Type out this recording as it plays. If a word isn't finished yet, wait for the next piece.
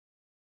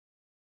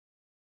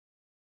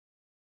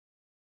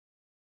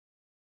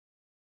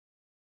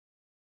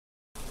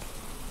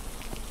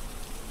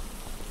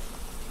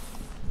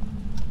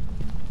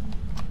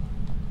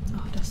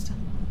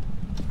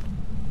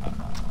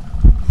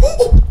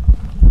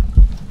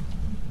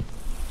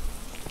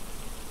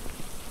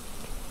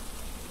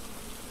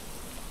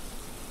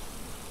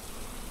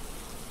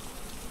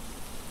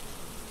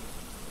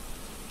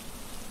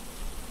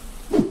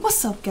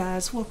What's up,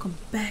 guys? Welcome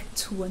back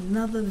to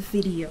another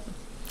video.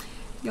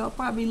 Y'all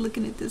probably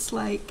looking at this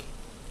like,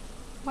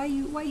 why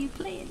you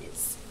playing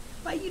this?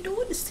 Why you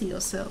doing this to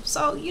yourself?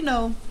 So, you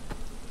know,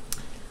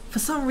 for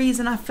some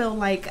reason I felt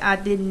like I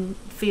didn't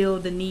feel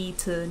the need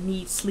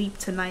sleep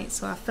tonight.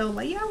 So I felt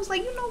like, I was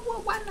like, you know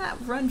what, why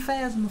not run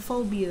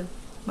Phasmophobia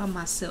by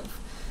myself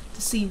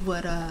to see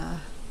what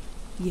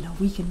you know,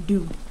 we can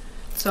do.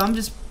 So I'm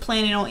just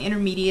planning on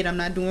intermediate. I'm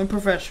not doing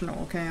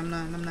professional, okay? I'm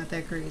not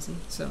that crazy.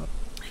 So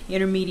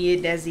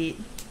intermediate, that's it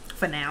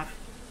for now.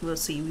 We'll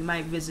see. We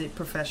might visit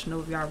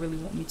professional if y'all really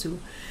want me to.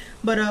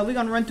 But we're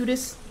gonna run through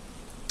this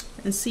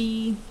and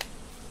see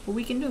what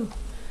we can do.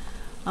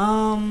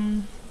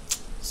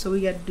 So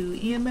we gotta do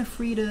EMF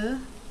reader,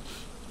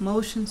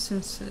 motion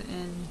sensor,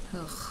 and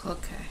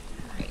okay.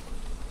 Alright.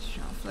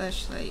 Strong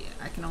flashlight.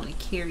 I can only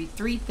carry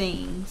 3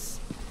 things.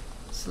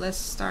 So let's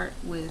start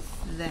with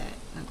that.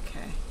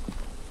 Okay.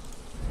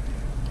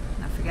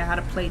 I forgot how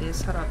to play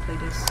this. How do I play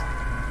this?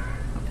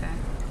 Okay.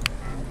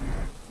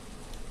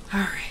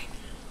 Alright.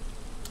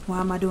 Why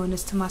am I doing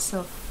this to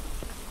myself?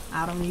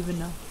 I don't even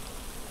know.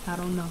 I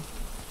don't know.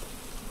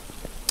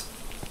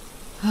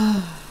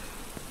 I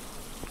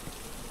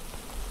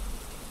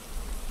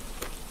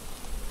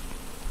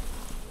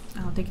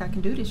don't think I can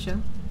do this, yo.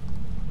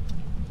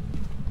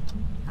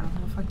 I don't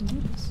know if I can do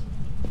this.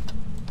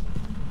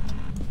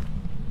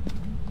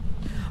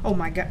 Oh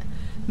my god.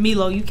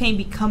 Milo, you can't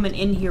be coming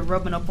in here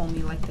rubbing up on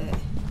me like that.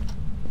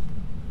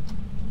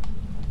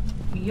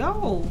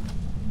 Yo.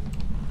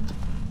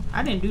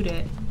 I didn't do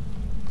that.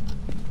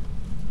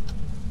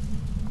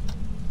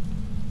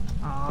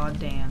 Oh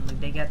damn, look,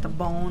 they got the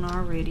bone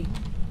already.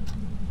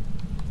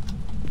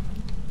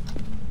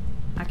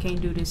 I can't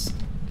do this.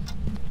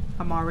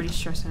 I'm already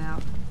stressing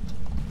out.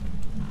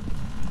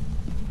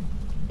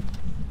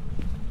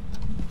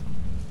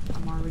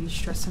 I'm already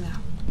stressing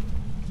out.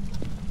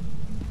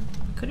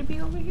 Could it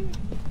be over here?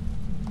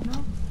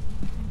 No?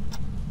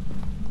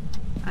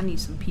 I need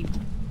some people.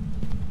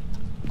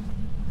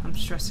 I'm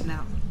stressing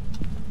out.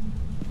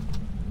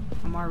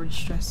 I'm already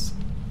stressed.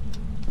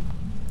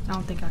 I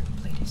don't think I can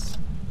play this.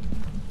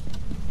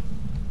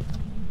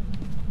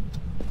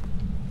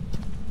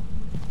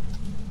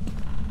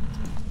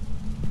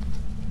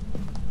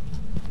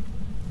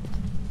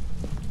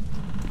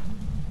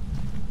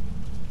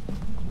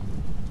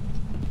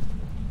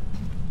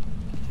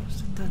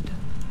 There's the thunder.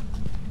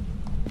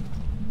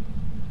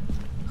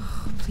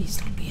 Oh, please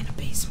don't be in the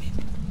basement.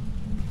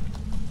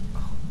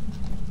 Oh,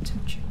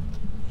 temperature.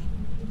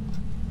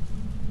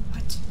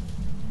 What?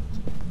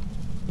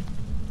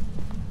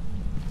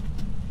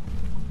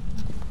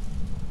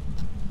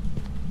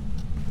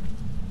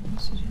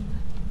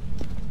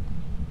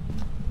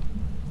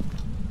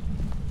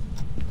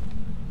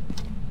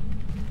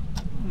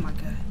 Oh my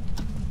god.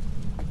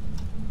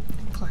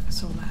 The clock is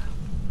so loud.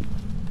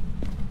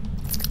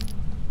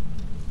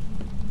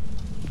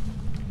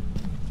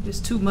 It's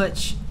too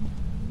much.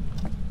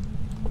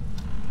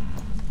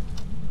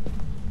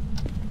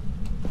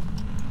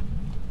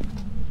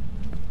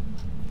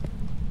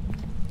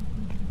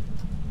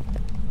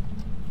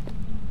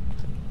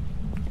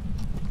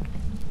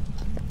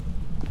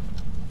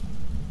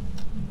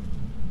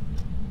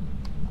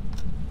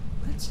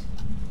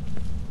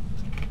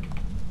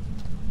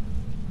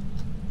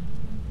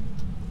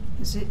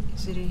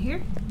 Is it in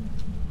here?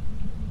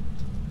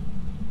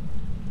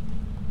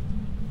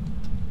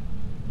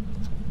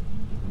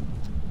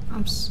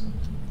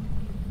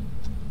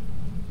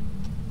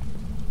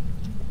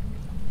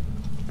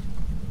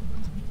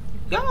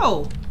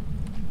 Yo!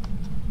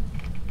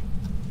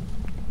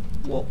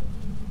 Whoa.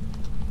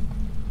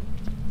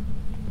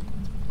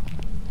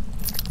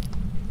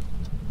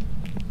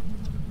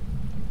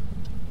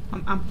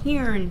 I'm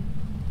hearing.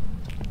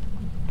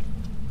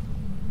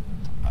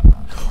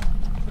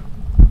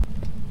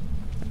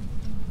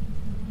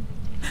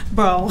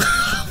 Bro.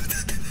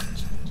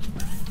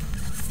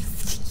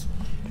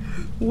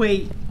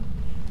 Wait.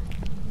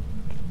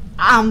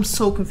 I'm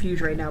so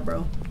confused right now,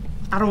 bro.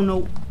 I don't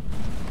know.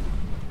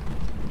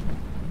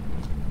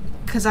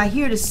 Cause I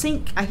hear the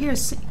sink. I hear a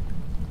sink.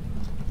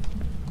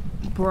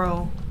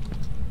 Bro.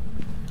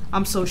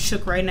 I'm so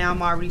shook right now.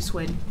 I'm already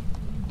sweating.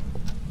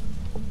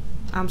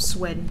 I'm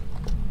sweating.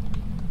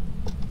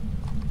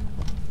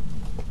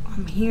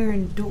 I'm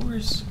hearing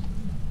doors.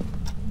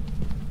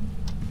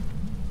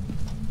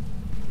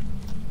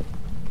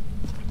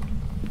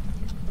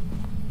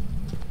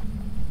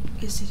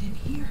 Is it in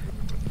here?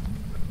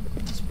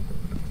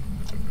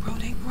 Bro,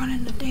 they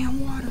running the damn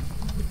water.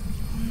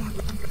 Oh my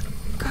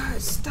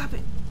god, stop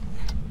it.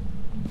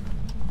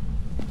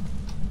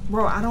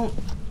 Bro, I don't.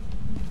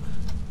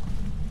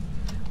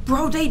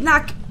 Bro, they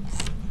knock.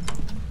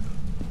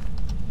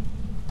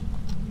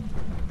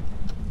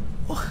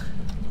 Oh,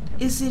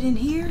 is it in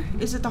here?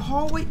 Is it the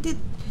hallway? Did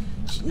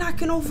she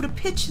knocking over the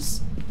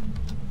pictures?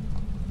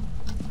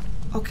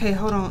 Okay,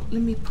 hold on.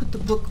 Let me put the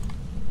book.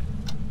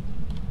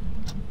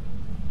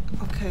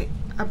 Okay,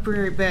 I'll be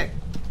right back.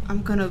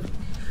 I'm gonna.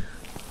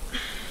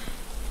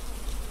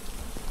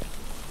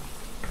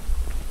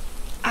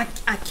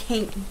 I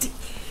can't.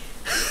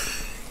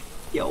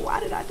 Yo, why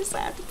did I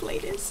decide to play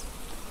this?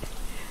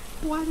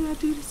 Why did I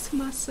do this to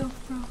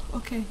myself, bro?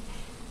 Okay.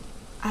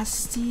 I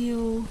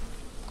still...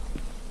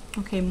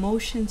 Okay,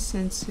 motion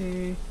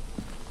sensor.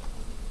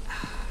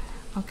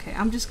 Okay,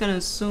 I'm just gonna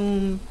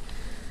assume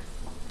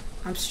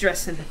I'm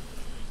stressing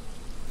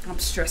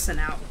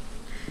out.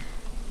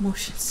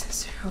 Motion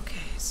sensor.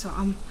 Okay, so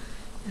and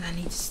I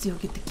need to still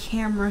get the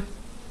camera.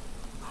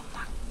 Oh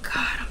my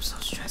God, I'm so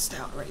stressed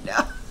out right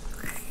now.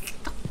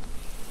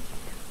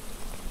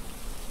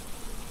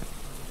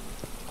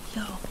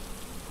 Yo.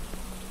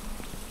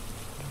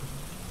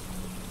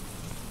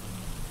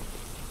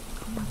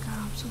 Oh my God,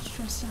 I'm so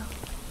stressed out.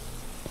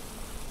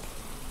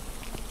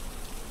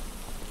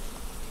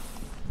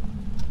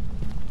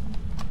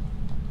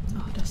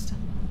 Oh, that's the...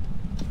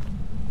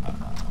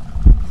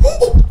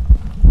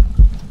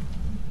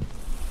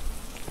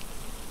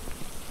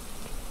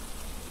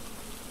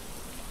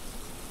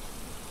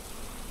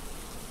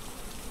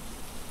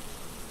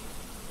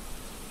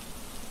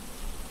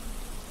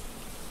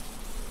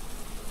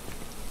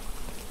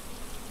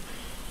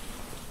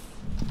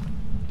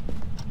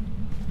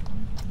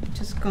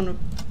 Just gonna put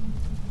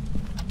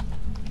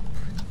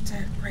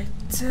that right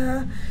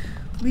there.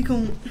 We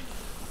gonna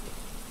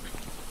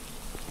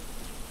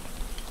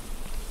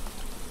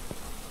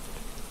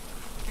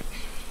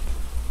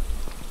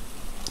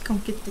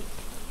get the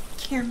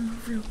camera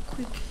real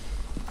quick.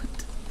 Put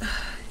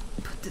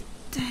the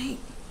thing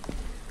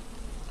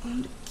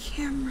on the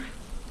camera.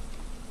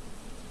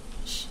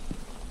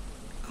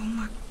 Oh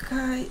my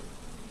God.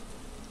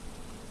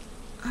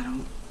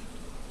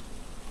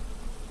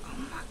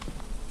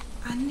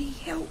 I need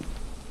help.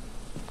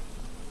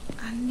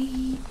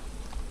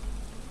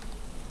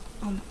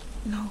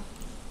 No.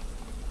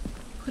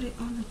 Put it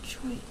on the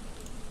joint.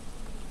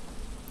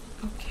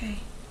 Okay.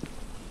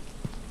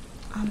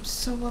 I'm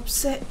so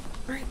upset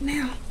right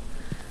now.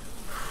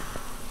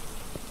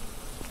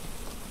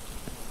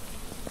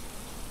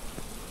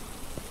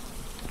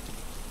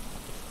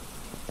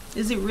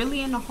 Is it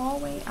really in the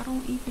hallway? I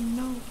don't even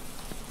know,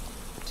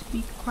 to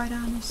be quite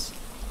honest.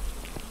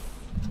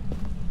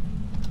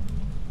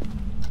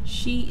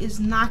 She is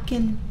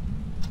knocking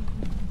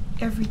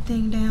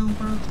everything down,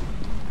 bro.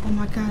 Oh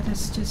my God,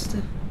 that's just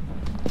a...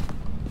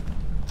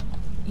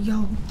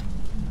 Yo,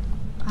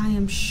 I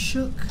am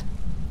shook.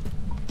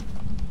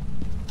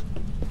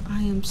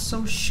 I am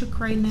so shook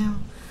right now.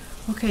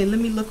 Okay, let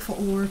me look for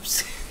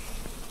orbs.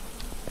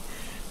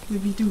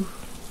 Let me do...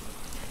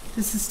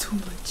 This is too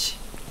much.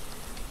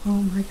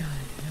 Oh my God.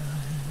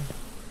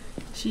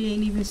 She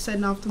ain't even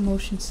setting off the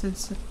motion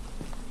sensor.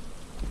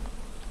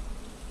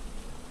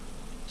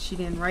 She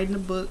didn't write in the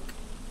book.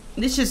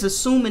 This is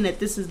assuming that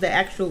this is the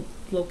actual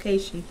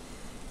location.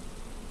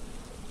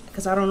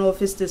 Because I don't know if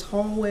it's this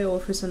hallway or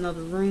if it's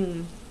another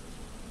room.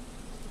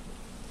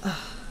 I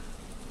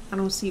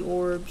don't see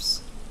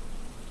orbs.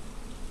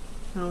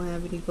 I don't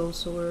have any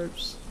ghost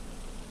orbs.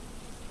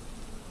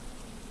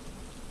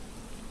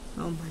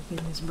 Oh my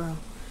goodness, bro.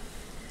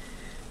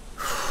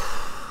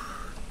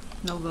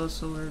 No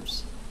ghost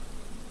orbs.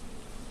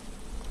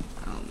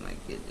 Oh my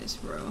goodness,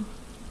 bro.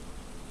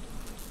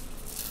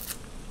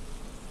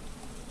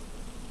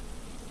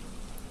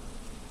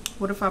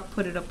 What if I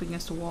put it up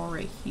against the wall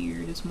right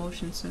here, this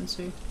motion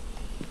sensor?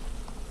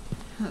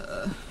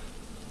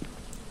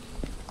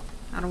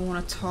 I don't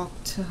want to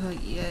talk to her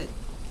yet.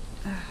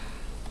 Oh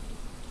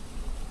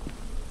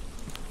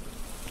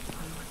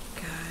my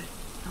God.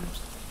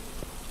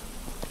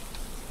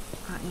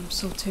 I am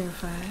so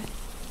terrified.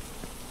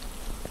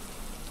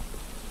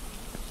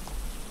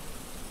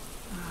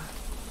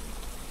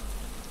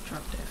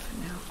 Drop that for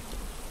now.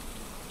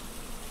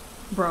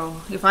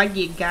 Bro, if I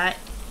get got...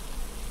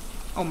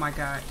 Oh my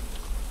God.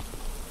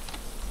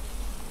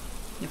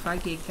 If I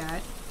get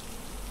got...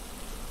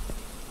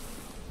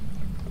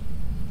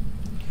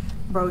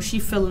 Bro, she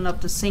filling up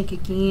the sink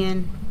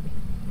again.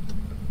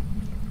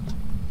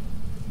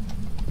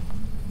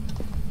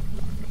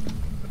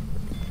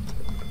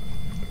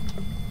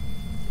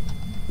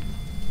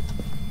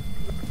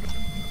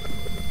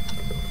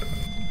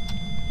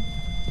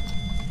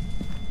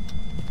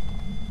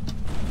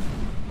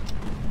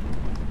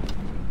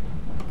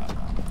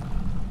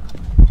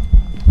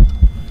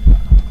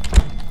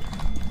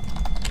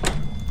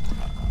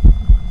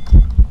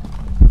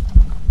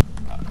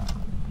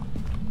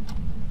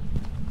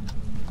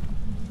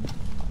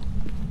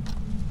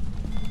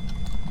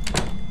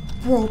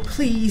 Bro,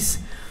 please.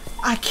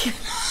 I cannot.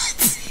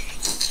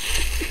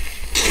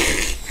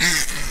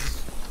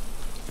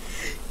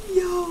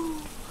 Yo.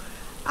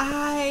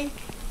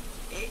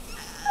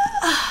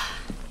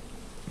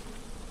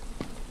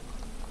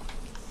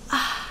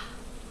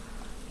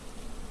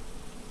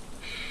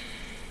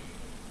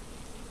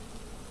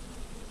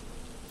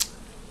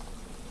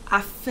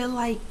 I feel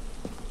like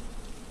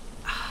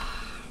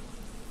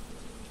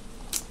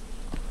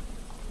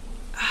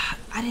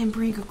I didn't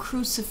bring a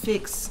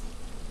crucifix.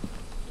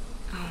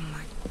 Oh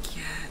my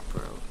God,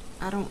 bro.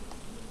 I don't...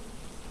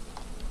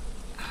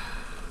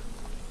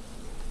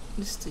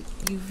 This is the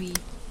UV.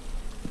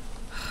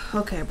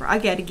 Okay, bro. I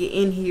gotta get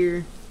in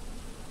here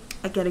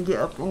I gotta get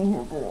up.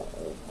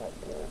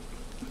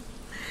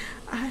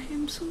 I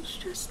am so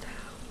stressed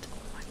out.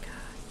 Oh my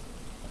god.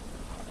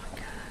 Oh my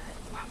god.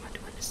 Why am I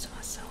doing this to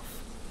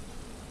myself?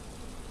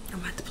 I'm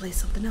gonna have to play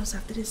something else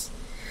after this.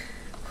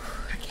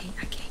 I can't.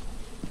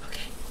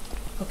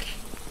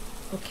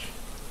 Okay.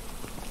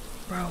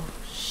 Bro,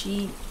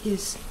 she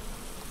is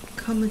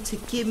coming to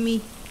get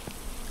me.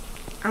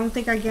 I don't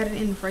think I got it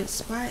in the right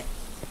spot.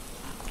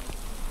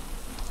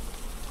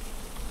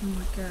 Oh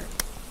my god.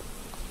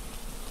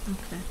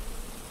 Okay.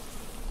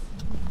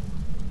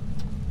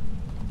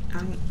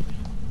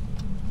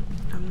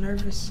 I'm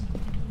nervous.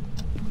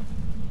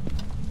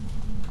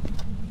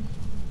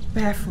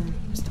 Bathroom.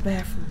 It's the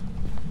bathroom.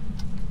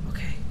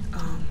 Okay.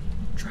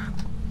 Drop.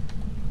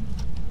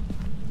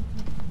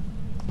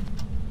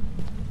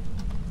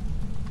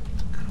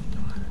 I don't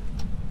know how to.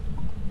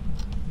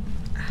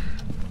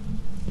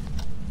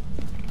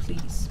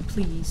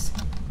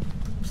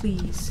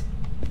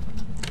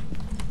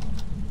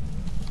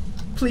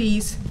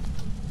 Please.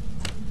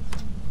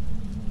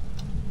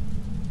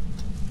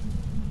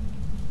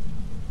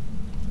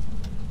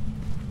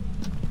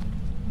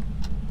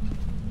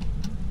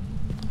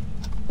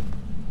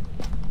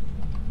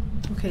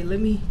 Okay, let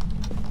me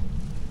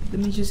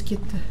just get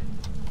the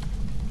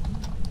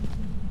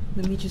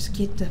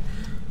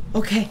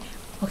okay,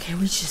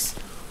 we just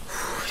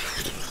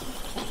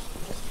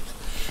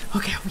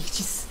okay,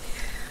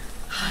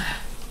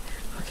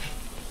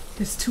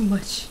 there's too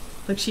much.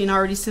 Look, she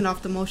already sent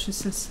off the motion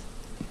sensor.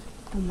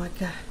 Oh my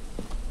god.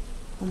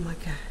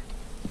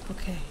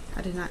 Okay,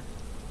 I did not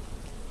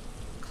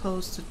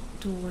close the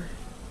door.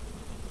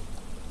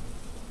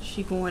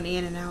 She going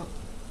in and out.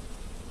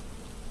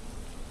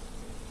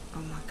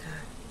 Oh my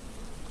god.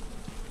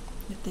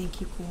 The thing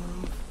keep going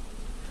off.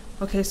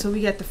 Okay, so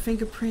we got the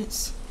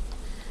fingerprints.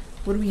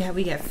 What do we have?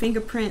 We got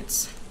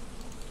fingerprints.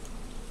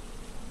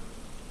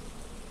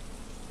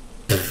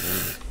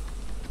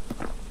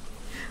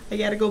 I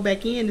gotta go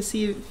back in to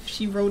see if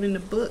she wrote in the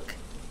book.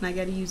 And I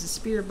gotta use the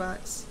spirit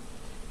box.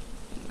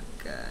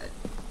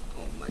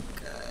 Oh my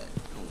god.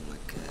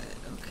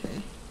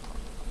 Okay.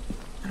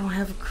 I don't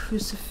have a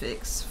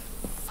crucifix.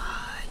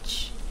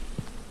 Fudge.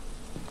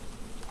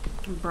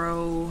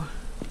 Bro.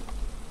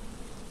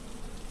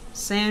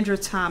 Sandra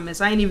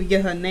Thomas. I didn't even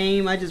get her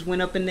name. I just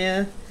went up in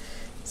there.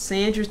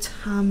 Sandra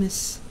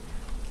Thomas.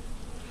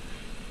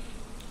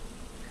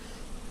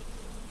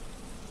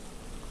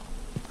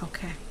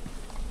 Okay.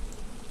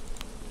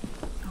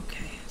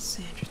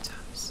 Sandra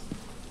Thomas.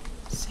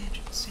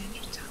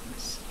 Sandra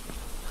Thomas.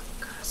 Oh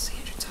god,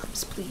 Sandra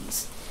Thomas,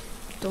 please.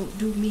 Don't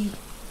do me.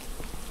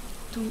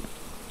 Don't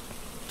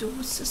do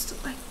a sister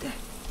like that.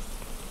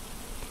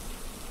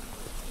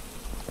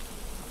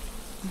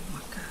 Oh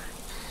my god.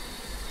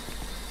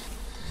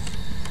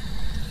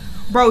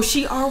 Bro,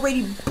 she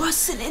already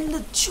busted in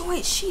the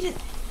joint. She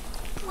didn't.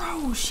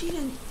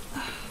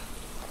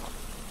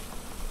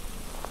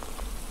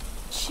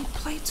 She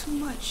played too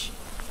much.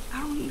 I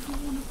don't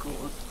even want to go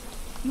up.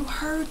 You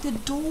heard the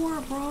door,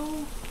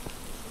 bro.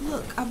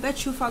 Look, I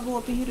bet you if I go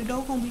up in here, the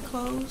door gonna be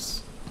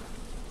closed.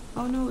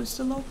 Oh no, it's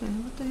still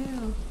open. What the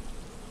hell?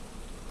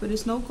 But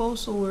it's no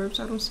ghost orbs.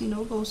 I don't see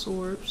no ghost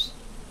orbs.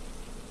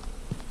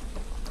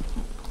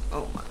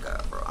 Oh my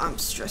god, bro. I'm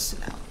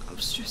stressing out.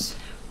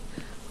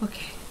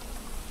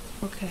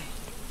 Okay.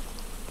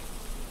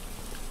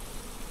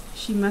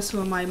 She messing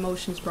with my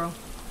emotions, bro.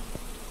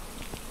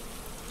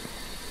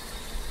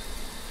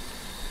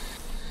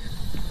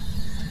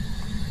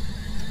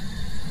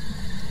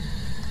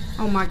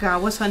 Oh my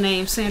god, what's her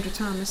name? Sandra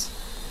Thomas.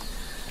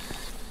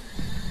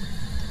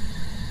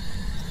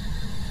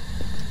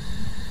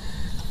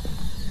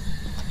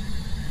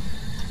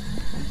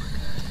 Oh my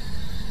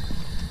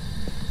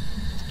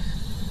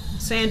god.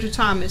 Sandra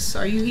Thomas,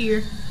 are you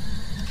here?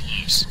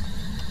 Yes.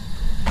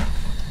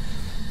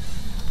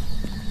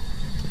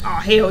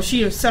 Oh hell,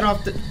 she done set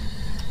off the...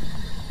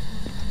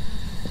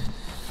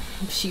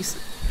 She's...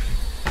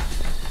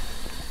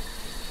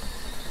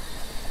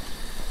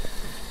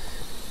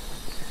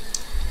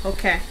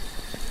 Okay.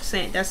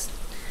 Saying that's...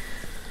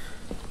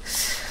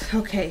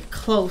 Okay,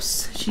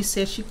 close. She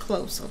said she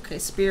close. Okay,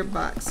 spirit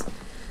box.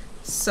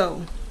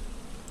 So,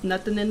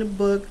 nothing in the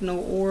book, no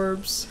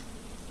orbs.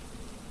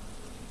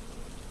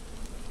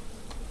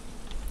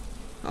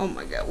 Oh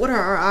my god, what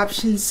are our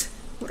options?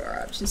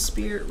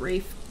 Spirit,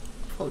 wraith,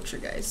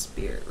 poltergeist.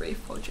 Spirit,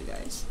 wraith,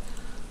 poltergeist.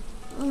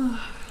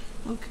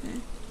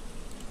 Okay.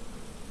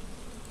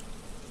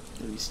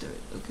 Let me start.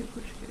 Okay,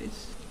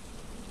 poltergeist.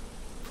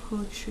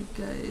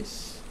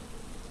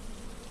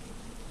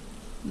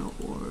 No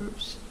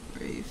orbs.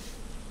 Wraith.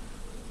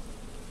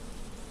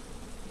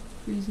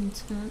 Freezing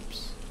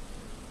temps.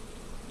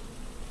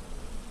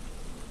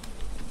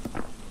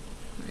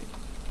 Wait.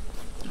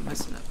 I'm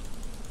messing up.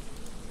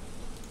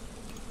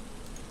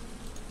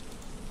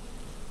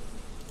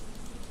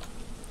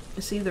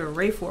 It's either a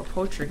wraith or a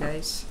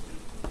poltergeist.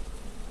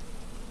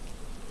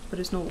 But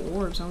there's no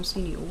orbs. I don't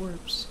see any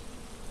orbs.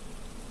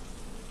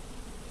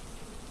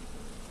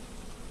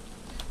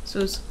 So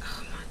it's...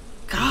 Oh my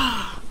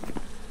god!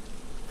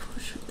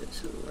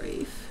 Poltergeist or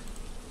wraith.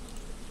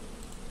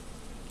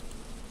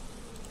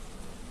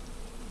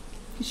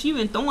 She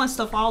been throwing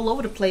stuff all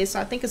over the place. So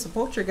I think it's a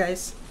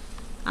poltergeist,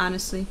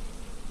 honestly.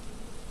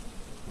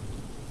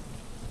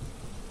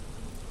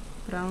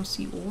 But I don't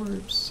see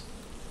orbs.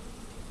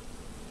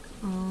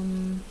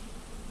 Turn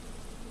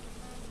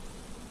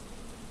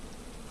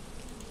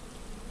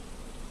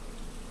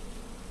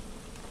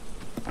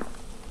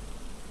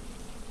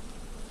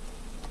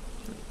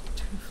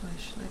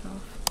flashlight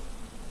off.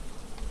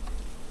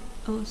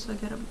 Oh, so I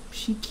gotta.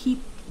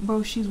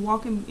 Bro, she's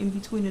walking in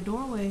between the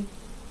doorway.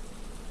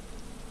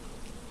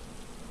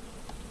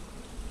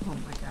 Oh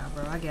my god,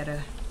 bro,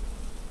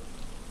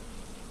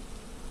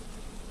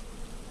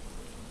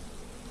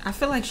 I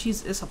feel like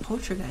it's a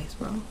poltergeist,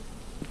 bro.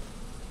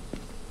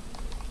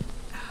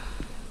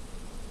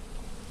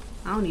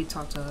 I don't need to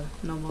talk to her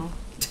no more.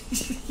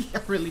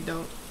 I really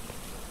don't.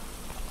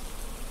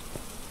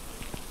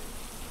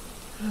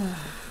 I'm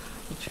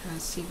trying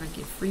to see if I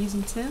get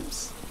freezing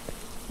temps.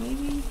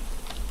 Maybe.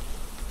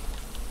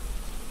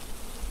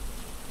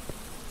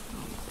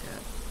 Oh my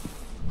god.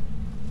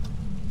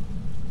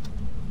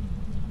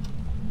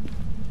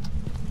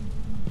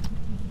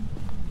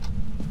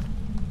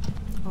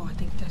 Oh, I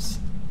think that's.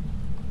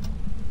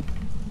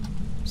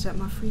 Is that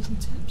my freezing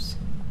temps?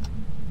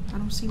 I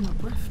don't see my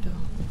breath though.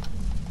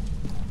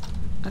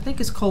 I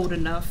think it's cold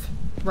enough,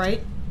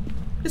 right?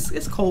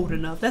 It's cold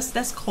enough.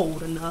 That's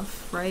cold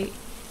enough, right?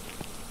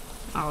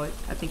 Oh,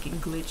 I think it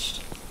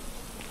glitched.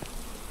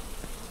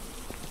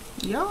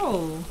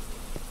 Yo.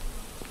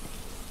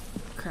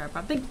 Crap,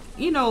 I think,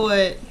 you know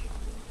what?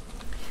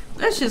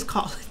 Let's just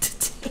call it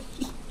today.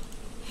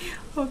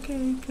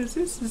 Okay, because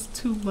this is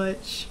too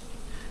much.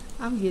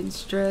 I'm getting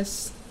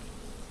stressed.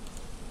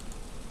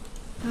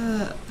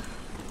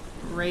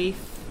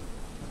 Wraith.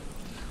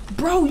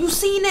 Bro, you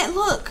seen that?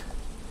 Look.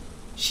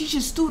 She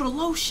just threw the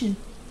lotion.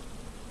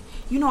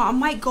 You know, I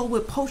might go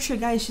with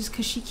poltergeist just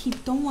because she keep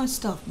throwing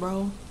stuff,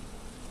 bro.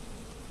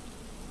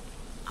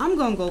 I'm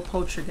gonna go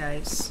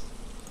poltergeist.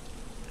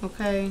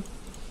 Okay?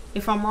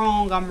 If I'm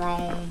wrong, I'm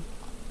wrong.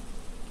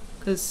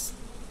 Because,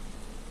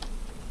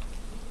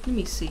 let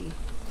me see.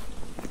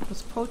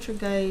 Because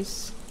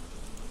poltergeist.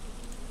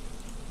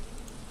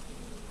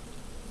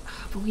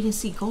 But we didn't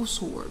see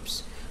ghost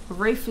orbs.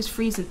 Wraith is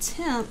freezing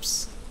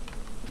temps.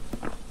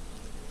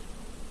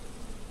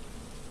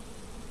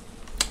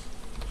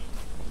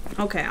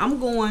 Okay, I'm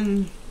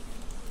going.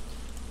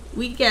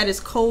 We got as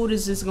cold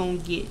as it's gonna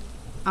get.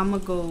 I'm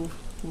gonna go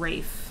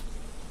Wraith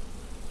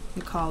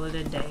and call it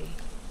a day.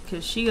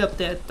 Cause she up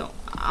there,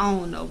 I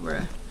don't know,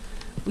 bruh.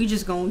 We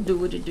just gonna do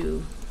what it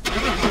do.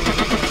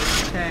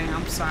 Okay,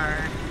 I'm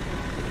sorry.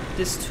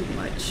 This is too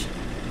much.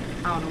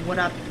 I don't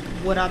know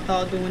what I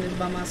thought doing this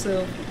by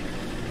myself.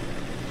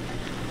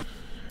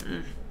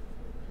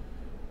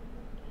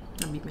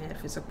 I'd be mad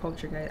if it's a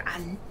poltergeist.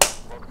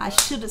 I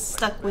should have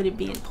stuck with it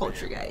being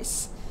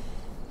poltergeist.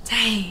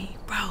 Dang,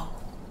 bro.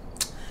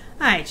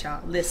 Alright,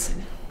 y'all,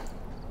 listen.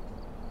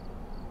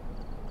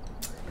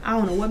 I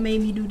don't know what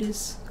made me do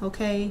this,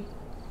 okay?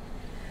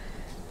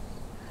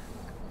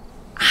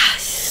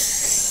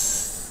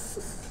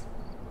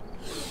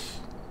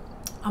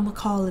 I'm gonna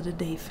call it a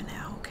day for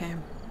now, okay?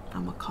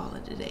 I'm gonna call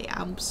it a day.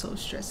 I'm so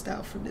stressed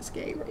out from this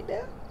game right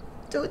now.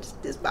 Doing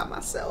this by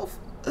myself.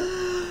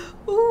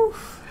 Ooh,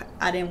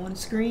 I didn't want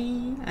to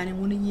scream. I didn't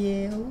want to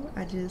yell.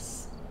 I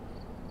just,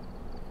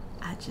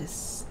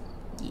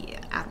 yeah,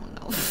 I don't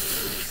know.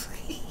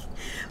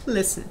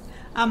 Listen,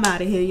 I'm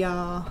out of here,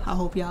 y'all. I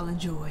hope y'all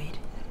enjoyed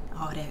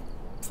all that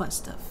fun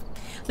stuff.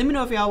 Let me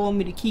know if y'all want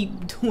me to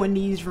keep doing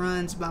these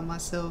runs by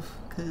myself,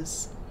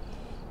 because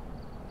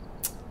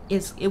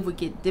it would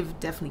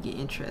definitely get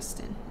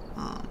interesting.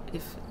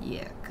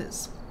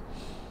 Because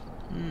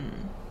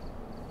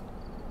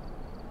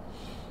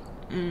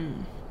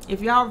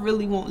if y'all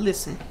really want,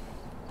 listen,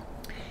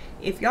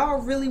 if y'all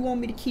really want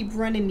me to keep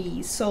running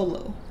these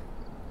solo,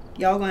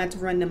 y'all gonna have to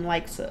run them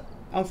likes up.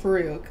 I'm for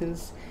real,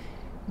 because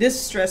this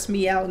stressed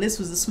me out, and this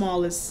was the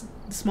smallest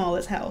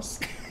house.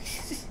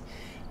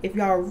 If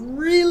y'all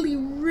really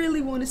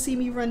want to see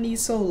me run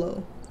these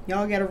solo,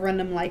 y'all gotta run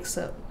them likes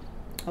up.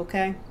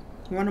 Okay,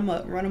 run them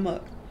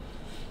up.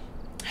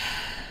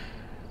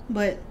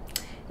 But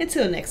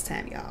until next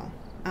time, y'all,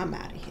 I'm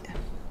out of here.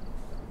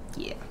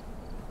 Yeah.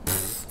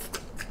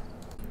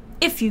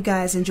 If you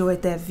guys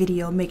enjoyed that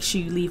video, make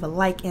sure you leave a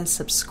like and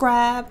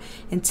subscribe.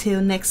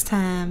 Until next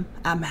time,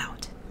 I'm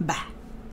out. Bye.